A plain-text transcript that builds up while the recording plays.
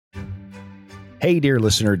Hey, dear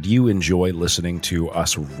listener, do you enjoy listening to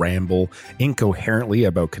us ramble incoherently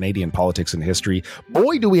about Canadian politics and history?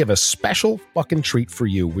 Boy, do we have a special fucking treat for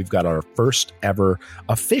you. We've got our first ever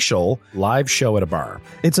official live show at a bar.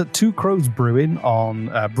 It's at Two Crows Brewing on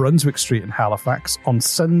Brunswick Street in Halifax on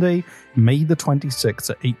Sunday, May the 26th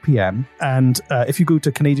at 8 p.m. And if you go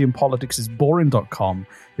to CanadianPoliticsIsBoring.com,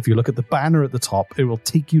 if you look at the banner at the top, it will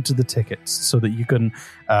take you to the tickets so that you can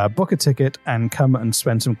book a ticket and come and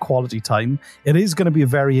spend some quality time. It is going to be a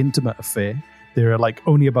very intimate affair. There are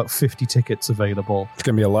only about 50 tickets available. It's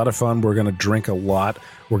going to be a lot of fun. We're going to drink a lot.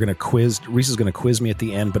 We're going to quiz. Reese is going to quiz me at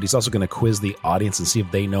the end, but he's also going to quiz the audience and see if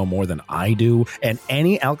they know more than I do. And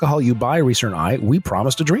any alcohol you buy, Reese and I, we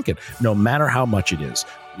promise to drink it, no matter how much it is.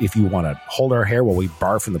 If you want to hold our hair while we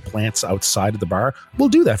barf from the plants outside of the bar, we'll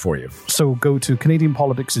do that for you. So go to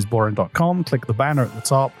CanadianPoliticsIsBoring.com, click the banner at the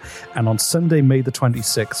top, and on Sunday, May the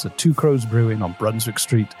 26th at Two Crows Brewing on Brunswick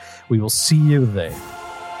Street, we will see you there.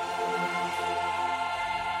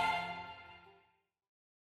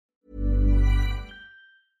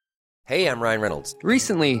 Hey, I'm Ryan Reynolds.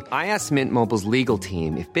 Recently, I asked Mint Mobile's legal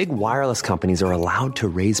team if big wireless companies are allowed to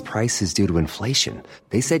raise prices due to inflation.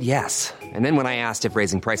 They said yes. And then when I asked if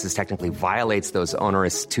raising prices technically violates those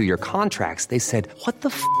onerous two-year contracts, they said, "What the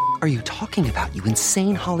f*** are you talking about, you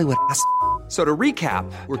insane Hollywood ass?" So to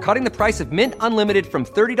recap, we're cutting the price of Mint Unlimited from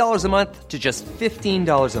 $30 a month to just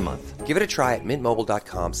 $15 a month. Give it a try at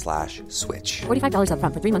mintmobile.com/switch. $45 up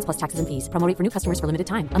front for 3 months plus taxes and fees. Promo rate for new customers for limited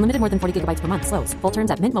time. Unlimited more than 40 gigabytes per month. Slows full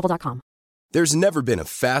terms at mintmobile.com. There's never been a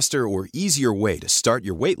faster or easier way to start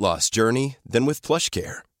your weight loss journey than with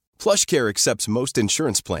PlushCare. PlushCare accepts most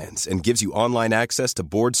insurance plans and gives you online access to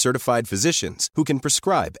board-certified physicians who can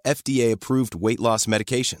prescribe FDA-approved weight loss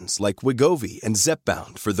medications like Wegovy and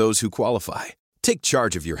Zepbound for those who qualify. Take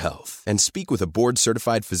charge of your health and speak with a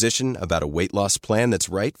board-certified physician about a weight loss plan that's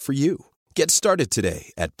right for you. Get started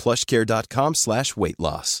today at plushcare.com/weight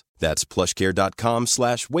loss. That's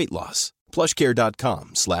plushcare.com/weight loss.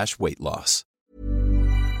 plushcare.com/weight loss.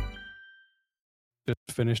 Just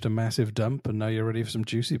finished a massive dump, and now you're ready for some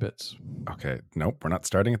juicy bits. Okay, nope, we're not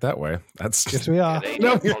starting it that way. That's Yes, we are.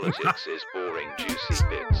 Canadian politics is boring juicy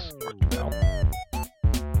bits. No.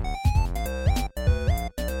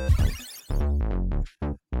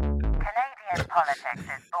 Canadian politics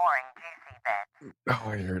is boring juicy bits.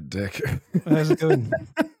 Oh, you're a dick. How's it going?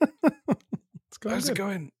 How's it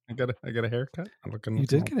going? I got a haircut. I'm looking. You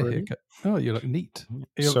did get a haircut. Oh, you look neat.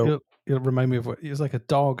 You'll remind me of what it's like, a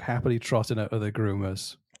dog happily trotting out of the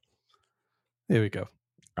groomers. Here we go.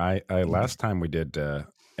 I last time we did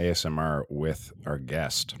ASMR with our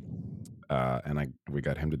guest, and we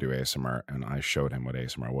got him to do ASMR, and I showed him what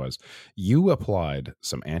ASMR was. You applied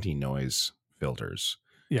some anti-noise filters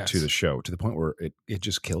to the show to the point where it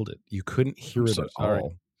just killed it. You couldn't hear it at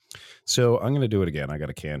all. So I'm going to do it again. I got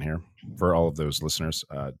a can here for all of those listeners.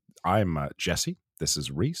 I'm Jesse. This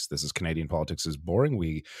is Reese. This is Canadian Politics is Boring.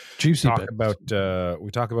 We talk about.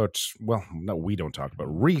 We don't talk about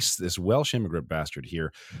Reese. This Welsh immigrant bastard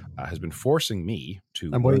here has been forcing me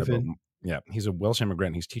to learn about. Yeah, he's a Welsh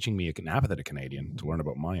immigrant. He's teaching me, an apathetic Canadian, to learn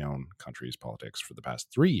about my own country's politics for the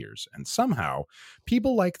past 3 years. And somehow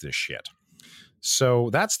people like this shit.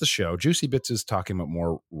 So that's the show. Juicy Bits is talking about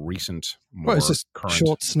more recent, more it's just current,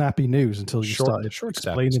 short, snappy news until you started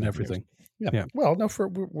explaining everything. Yeah. Well, no,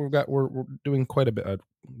 we're doing quite a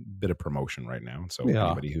bit of promotion right now. So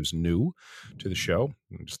anybody who's new to the show,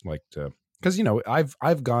 I'd just like to, because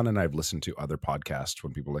I've gone and I've listened to other podcasts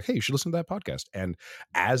when people are like, hey, you should listen to that podcast. And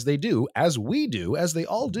as they do, as we do, as they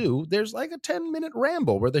all do, there's like a 10-minute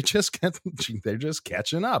ramble where they're just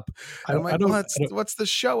catching up. And I'm like, what's the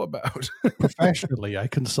show about? Professionally, I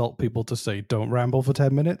consult people to say don't ramble for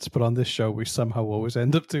 10 minutes, but on this show we somehow always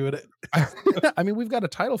end up doing it. I mean, we've got a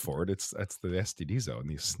title for it. It's the STD zone.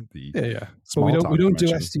 So we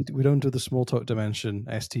don't do the small talk dimension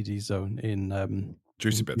STD zone in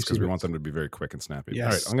Juicy Bits, because we want them to be very quick and snappy. Yes, all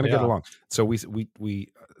right, I'm going to get along. So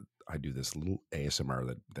I do this little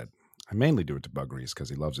ASMR that I mainly do it to bug Reese because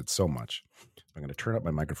he loves it so much. I'm going to turn up my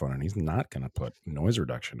microphone, and he's not going to put noise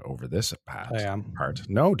reduction over this part.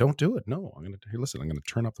 No, don't do it. No, I'm going to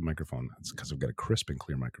turn up the microphone. It's because I've got a crisp and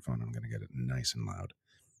clear microphone. I'm going to get it nice and loud.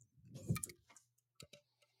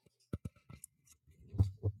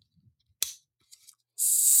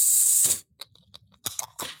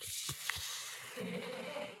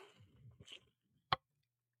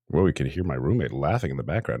 Well, we could hear my roommate laughing in the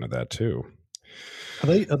background of that too. Are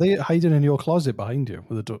they hiding in your closet behind you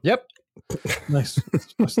with a door? Yep. Nice.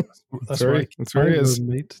 That's right. That's where he is.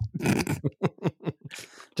 Roommate.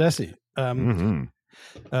 Jesse,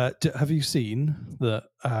 have you seen that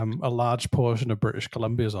a large portion of British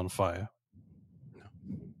Columbia is on fire?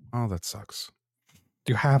 Oh, that sucks.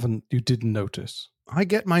 You didn't notice. I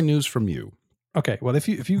get my news from you. Okay, well, if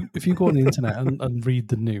you go on the internet and read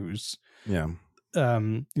the news, Yeah.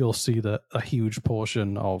 you'll see that a huge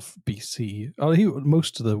portion of BC,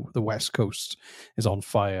 most of the West Coast is on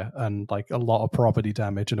fire, and like a lot of property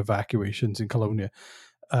damage and evacuations in Colonia.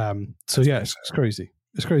 So yeah, it's crazy.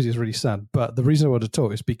 It's crazy. It's really sad. But the reason I want to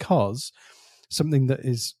talk is because something that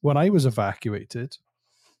is, when I was evacuated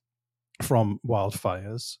from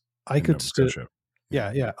wildfires, I In could Nova still. Scotia.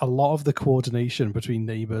 Yeah. A lot of the coordination between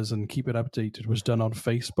neighbors and keep it updated was done on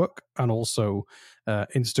Facebook and also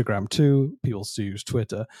Instagram too. People still use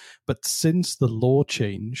Twitter. But since the law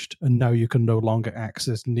changed and now you can no longer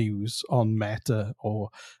access news on Meta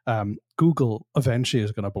or Google eventually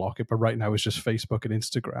is going to block it, but right now it's just Facebook and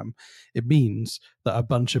Instagram. It means that a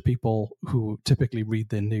bunch of people who typically read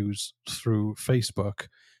their news through Facebook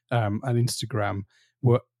and Instagram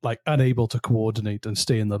were like unable to coordinate and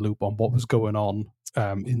stay in the loop on what was going on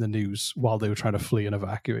in the news while they were trying to flee and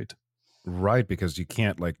evacuate. Right, because you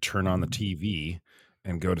can't like turn on the TV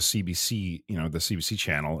and go to CBC, the CBC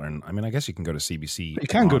channel. And I mean, I guess you can go to CBC. But you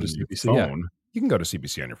can go on to your CBC, phone. yeah. You can go to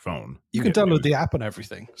CBC on your phone. You can get download news. the app and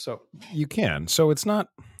everything. So You can. So it's not.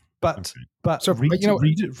 But Okay. but So,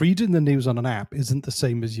 but, reading the news on an app isn't the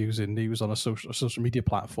same as using news on a social media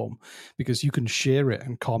platform, because you can share it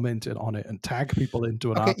and comment it on it and tag people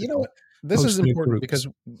into an Okay, article. you know what? This is post it in important groups. because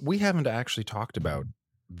we haven't actually talked about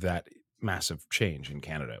that massive change in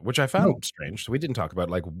Canada, which I found strange. So we didn't talk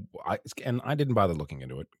about I didn't bother looking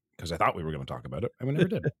into it because I thought we were going to talk about it, and we never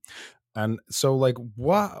did. And so, like,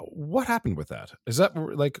 what happened with that? Is that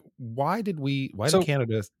like why did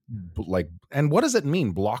Canada and what does it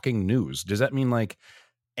mean blocking news? Does that mean like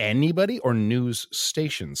anybody or news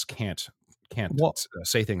stations can't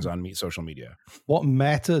say things on social media? What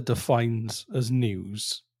Meta defines as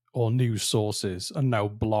news or news sources are now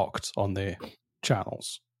blocked on their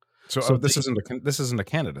channels. So this isn't a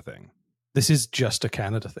Canada thing. This is just a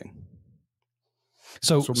Canada thing.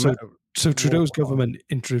 So Trudeau's government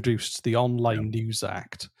introduced the Online News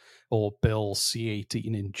Act, or Bill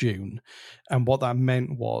C-18, in June. And what that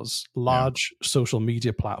meant was large social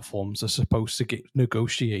media platforms are supposed to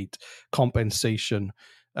negotiate compensation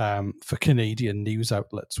for Canadian news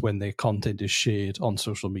outlets when their content is shared on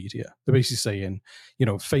social media. They're basically saying,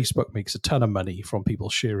 Facebook makes a ton of money from people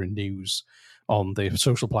sharing news on their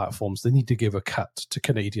social platforms. They need to give a cut to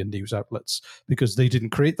Canadian news outlets because they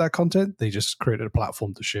didn't create that content. They just created a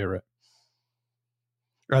platform to share it.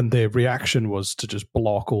 And their reaction was to just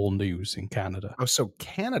block all news in Canada. Oh, so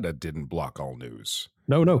Canada didn't block all news.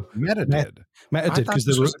 No. Meta did. Meta did, because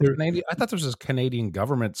I thought there was this Canadian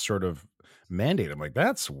government sort of mandate. I'm like,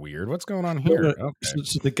 that's weird. What's going on here? Okay.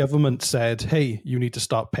 So the government said, hey, you need to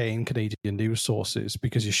start paying Canadian news sources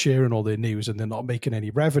because you're sharing all their news and they're not making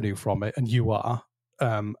any revenue from it, and you are.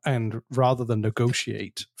 And rather than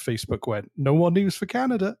negotiate, Facebook went, no more news for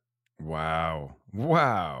Canada. Wow.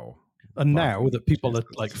 And now that people are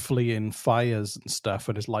like fleeing fires and stuff,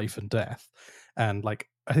 and it's life and death, and like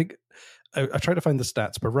I think I tried to find the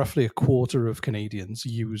stats, but roughly a quarter of Canadians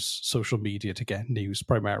use social media to get news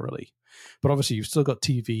primarily. But obviously, you've still got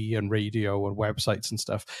TV and radio and websites and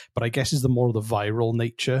stuff. But I guess is the more of the viral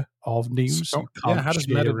nature of news. So, how does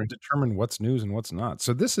Meta determine what's news and what's not?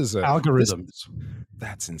 So this is algorithms.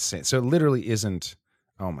 That's insane. So it literally isn't.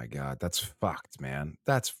 Oh my God, that's fucked, man.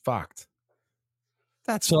 That's fucked.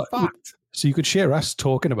 That's fucked. So you could share us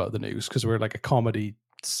talking about the news because we're like a comedy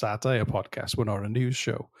satire podcast. We're not a news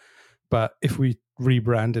show. But if we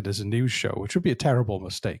rebranded as a news show, which would be a terrible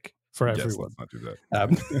mistake for everyone, let's not do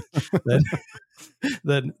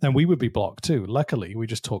that. then we would be blocked too. Luckily, we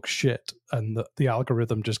just talk shit, and the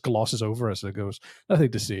algorithm just glosses over us and goes,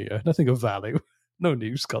 nothing to see here, nothing of value, no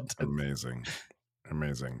news content.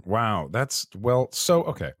 Amazing. Wow, so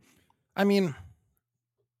okay. I mean,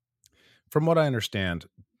 from what I understand,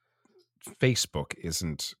 Facebook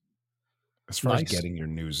isn't, as far as getting your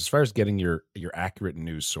news, as far as getting your accurate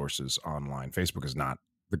news sources online, Facebook is not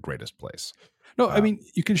the greatest place. No, I mean,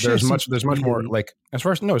 you can share. There's much more, like, as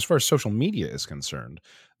far as social media is concerned.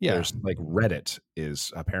 Yeah. There's like Reddit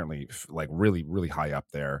is apparently like really, really high up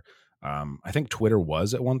there. I think Twitter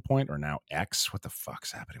was at one point, or now X. What the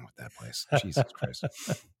fuck's happening with that place? Jesus Christ.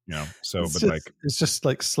 It's just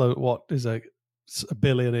like slow. What is a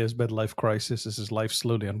billionaire's midlife crisis as his life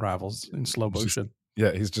slowly unravels in slow motion.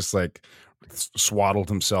 He's just like swaddled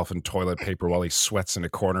himself in toilet paper while he sweats in a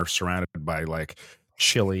corner surrounded by like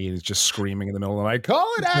chili, and he's just screaming in the middle of the night,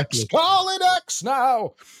 call it X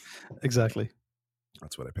now. Exactly.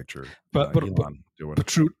 That's what I picture. But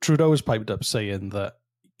Trudeau has piped up saying that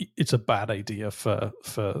it's a bad idea for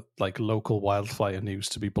like local wildfire news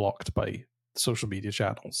to be blocked by social media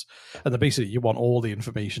channels, and then basically you want all the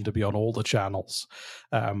information to be on all the channels.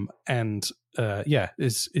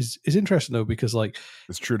 Is interesting though, because like,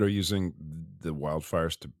 is Trudeau using the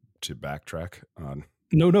wildfires to backtrack on?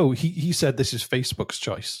 No, he said this is Facebook's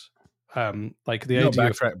choice. Like the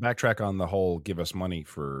idea backtrack on the whole give us money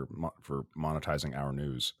for monetizing our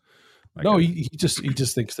news. Like no, he just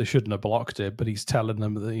thinks they shouldn't have blocked it, but he's telling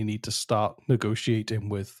them that they need to start negotiating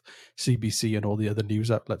with CBC and all the other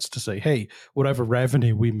news outlets to say, hey, whatever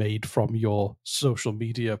revenue we made from your social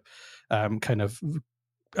media,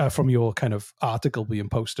 from your kind of article being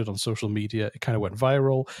posted on social media, it kind of went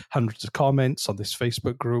viral, hundreds of comments on this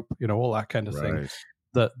Facebook group, all that kind of thing.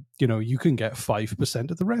 That you can get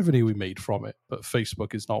 5% of the revenue we made from it, but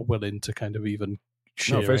Facebook is not willing to kind of even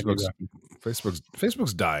share. No,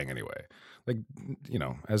 Facebook's dying anyway. Like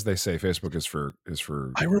as they say, Facebook is for.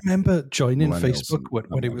 I remember joining Facebook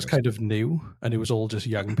when it was kind of new, and it was all just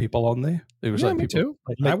young people on there. It was like me people, too.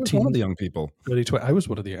 Like I was one of the young people. I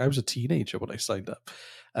was a teenager when I signed up,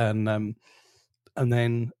 and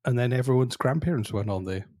then everyone's grandparents went on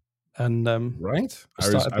there, and right.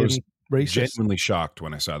 I was racist. Genuinely shocked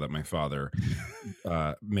when I saw that my father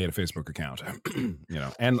made a Facebook account.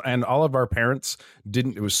 And all of our parents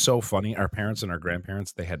didn't. It was so funny. Our parents and our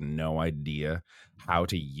grandparents, they had no idea how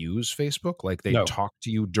to use Facebook. Like they talk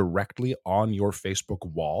to you directly on your Facebook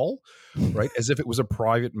wall, right? As if it was a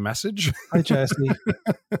private message. Hi, Jesse.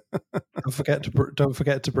 Don't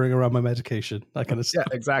forget to bring around my medication. That kind of stuff.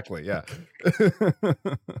 Yeah, exactly. Yeah.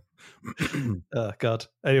 Oh God.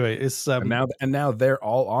 Anyway, it's and now they're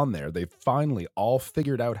all on there. They finally all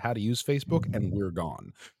figured out how to use Facebook, and we're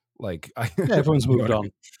gone. Like everyone's moved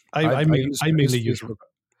on. I mainly use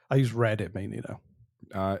Reddit mainly now.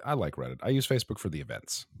 I like Reddit. I use Facebook for the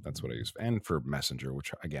events. That's what I use, and for Messenger,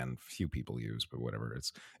 which again few people use, but whatever.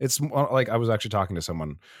 It's like I was actually talking to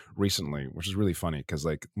someone recently, which is really funny because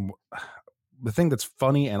like the thing that's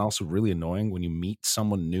funny and also really annoying when you meet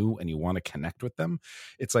someone new and you want to connect with them,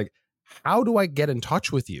 it's like, how do I get in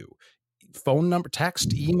touch with you? Phone number,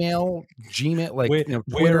 text, email, Gmail, like Twitter,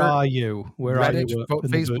 where are you? Where Reddit, are you?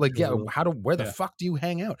 Facebook, like where the fuck do you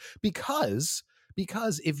hang out? Because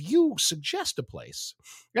if you suggest a place,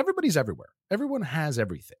 everybody's everywhere. Everyone has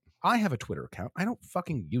everything. I have a Twitter account. I don't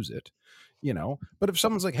fucking use it, but if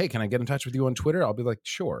someone's like, hey, can I get in touch with you on Twitter? I'll be like,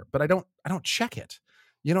 sure. But I don't check it.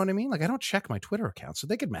 You know what I mean? Like I don't check my Twitter account, so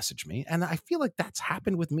they could message me. And I feel like that's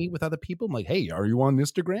happened with me with other people. I'm like, hey, are you on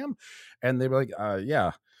Instagram? And they're like,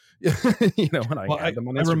 yeah. And I add them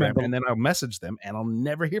on Instagram, and then I'll message them, and I'll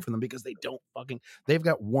never hear from them because they've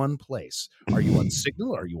got one place. Are you on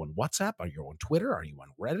Signal? Are you on WhatsApp? Are you on Twitter? Are you on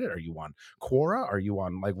Reddit? Are you on Quora? Are you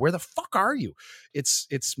on where the fuck are you? It's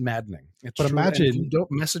maddening. But imagine if you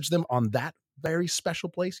don't message them on that very special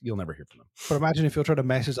place, you'll never hear from them. But imagine if you're trying to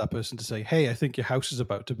message that person to say, hey, I think your house is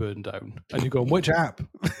about to burn down, and you go, which app?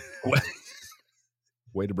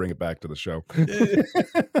 Way to bring it back to the show,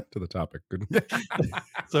 to the topic. Good.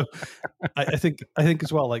 So I think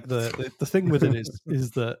as well, like the thing with it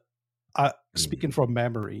is that speaking from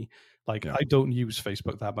memory, like I don't use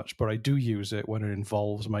Facebook that much, but I do use it when it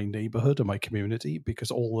involves my neighborhood and my community,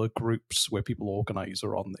 because all the groups where people organize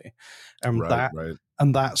are on there. And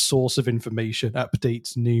and that source of information,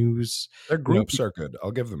 updates, news. Their groups are good.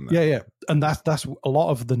 I'll give them that. Yeah. And that's a lot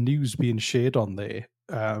of the news being shared on there.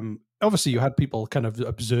 Obviously you had people kind of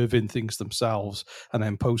observing things themselves and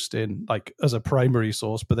then posting like as a primary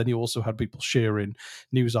source, but then you also had people sharing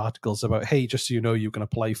news articles about, hey, just so you know, you can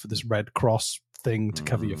apply for this Red Cross thing to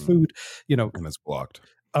cover your food, and it's blocked.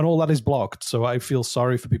 And all that is blocked. So I feel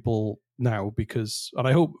sorry for people now and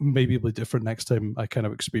I hope maybe it'll be different next time I kind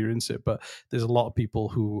of experience it, but there's a lot of people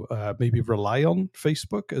who maybe rely on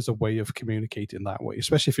Facebook as a way of communicating that way,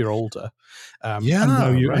 especially if you're older. I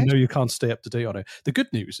know you can't stay up to date on it. The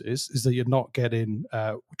good news is that you're not getting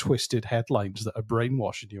twisted headlines that are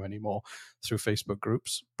brainwashing you anymore through Facebook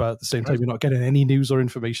groups, but at the same time, you're not getting any news or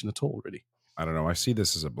information at all, really. I don't know. I see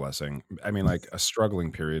this as a blessing. I mean, like a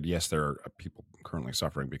struggling period. Yes, there are people currently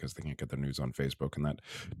suffering because they can't get their news on Facebook, and that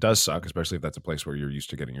does suck, especially if that's a place where you're used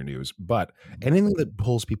to getting your news. But anything that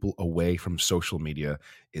pulls people away from social media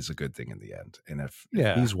is a good thing in the end. And if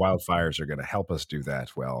these wildfires are going to help us do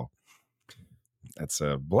that, well, that's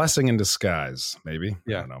a blessing in disguise, maybe.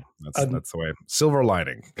 Yeah. I don't know. That's the way. Silver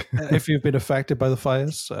lining. If you've been affected by the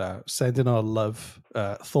fires, send in our love,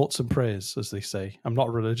 thoughts and prayers, as they say. I'm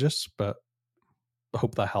not religious, but I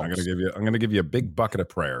hope that helps. I'm gonna give you a big bucket of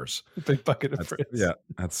prayers. A big bucket of prayers. Yeah,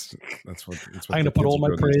 that's what I'm gonna put all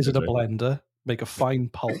my prayers in a blender, make a fine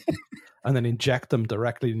pulp, and then inject them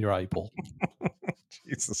directly in your eyeball.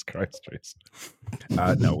 Jesus Christ, Trace.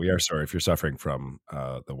 No, we are sorry if you're suffering from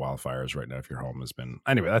the wildfires right now. If your home has been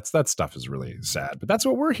anyway, that stuff is really sad. But that's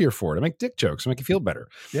what we're here for, to make dick jokes, to make you feel better.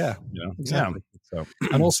 Yeah, exactly. Yeah. So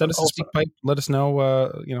And also, send us a speak pipe. Let us know.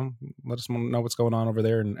 Let us know what's going on over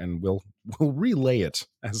there, and we'll relay it.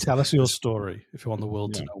 Tell us your story if you want the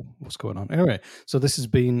world to know what's going on. Anyway, so this has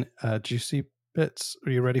been Juicy Bits.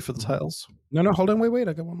 Are you ready for the titles? No, hold on, wait.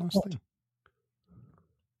 I got one last thing.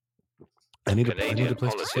 I need a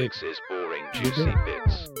place to say. Politics is boring, juicy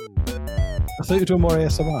bits. I thought you were doing more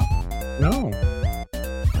ASMR. No. Canadian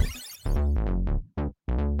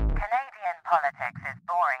politics is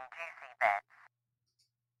boring, juicy bits.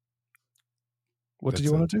 What did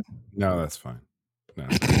you want to do? No, that's fine. No.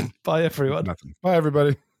 Bye, everyone. Nothing. Bye,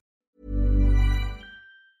 everybody.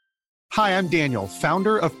 Hi, I'm Daniel,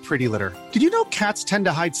 founder of Pretty Litter. Did you know cats tend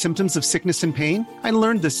to hide symptoms of sickness and pain? I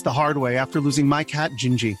learned this the hard way after losing my cat,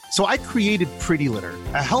 Gingy. So I created Pretty Litter,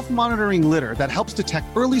 a health monitoring litter that helps detect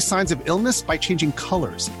early signs of illness by changing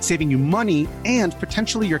colors, saving you money and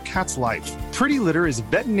potentially your cat's life. Pretty Litter is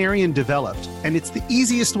veterinarian developed, and it's the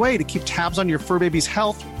easiest way to keep tabs on your fur baby's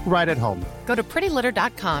health right at home. Go to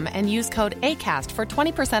prettylitter.com and use code ACAST for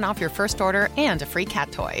 20% off your first order and a free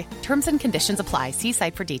cat toy. Terms and conditions apply. See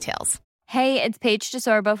site for details. Hey, it's Paige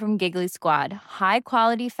DeSorbo from Giggly Squad. High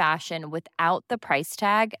quality fashion without the price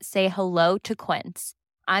tag. Say hello to Quince.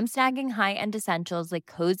 I'm snagging high-end essentials like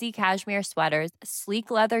cozy cashmere sweaters,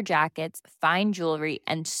 sleek leather jackets, fine jewelry,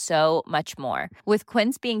 and so much more. With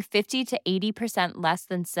Quince being 50 to 80% less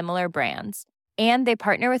than similar brands. And they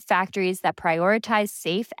partner with factories that prioritize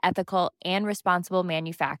safe, ethical, and responsible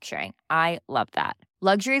manufacturing. I love that.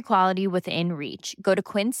 Luxury quality within reach. Go to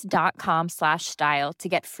quince.com/style to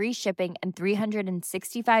get free shipping and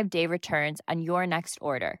 365-day returns on your next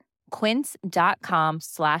order.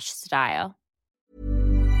 Quince.com/style.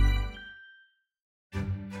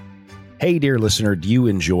 Hey, dear listener, do you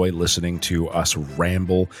enjoy listening to us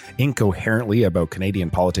ramble incoherently about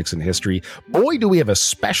Canadian politics and history? Boy, do we have a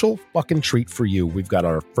special fucking treat for you. We've got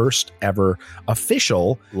our first ever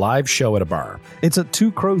official live show at a bar. It's at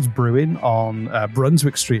Two Crows Brewing on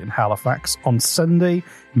Brunswick Street in Halifax on Sunday,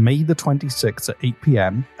 May the 26th at 8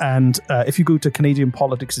 p.m. And if you go to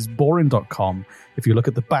CanadianPoliticsIsBoring.com, if you look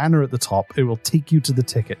at the banner at the top, it will take you to the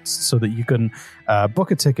tickets so that you can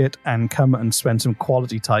book a ticket and come and spend some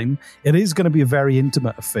quality time. It is going to be a very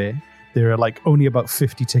intimate affair. There are only about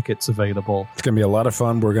 50 tickets available. It's going to be a lot of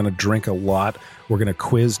fun. We're going to drink a lot. We're going to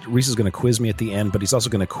quiz. Reese is going to quiz me at the end, but he's also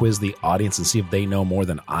going to quiz the audience and see if they know more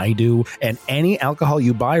than I do. And any alcohol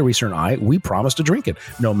you buy, Reese and I, we promise to drink it,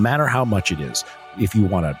 no matter how much it is. If you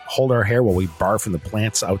want to hold our hair while we barf in the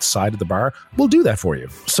plants outside of the bar, we'll do that for you.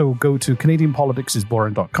 So go to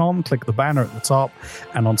CanadianPoliticsIsBoring.com, click the banner at the top,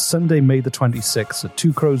 and on Sunday, May the 26th at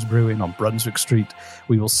Two Crows Brewing on Brunswick Street,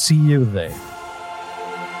 we will see you there.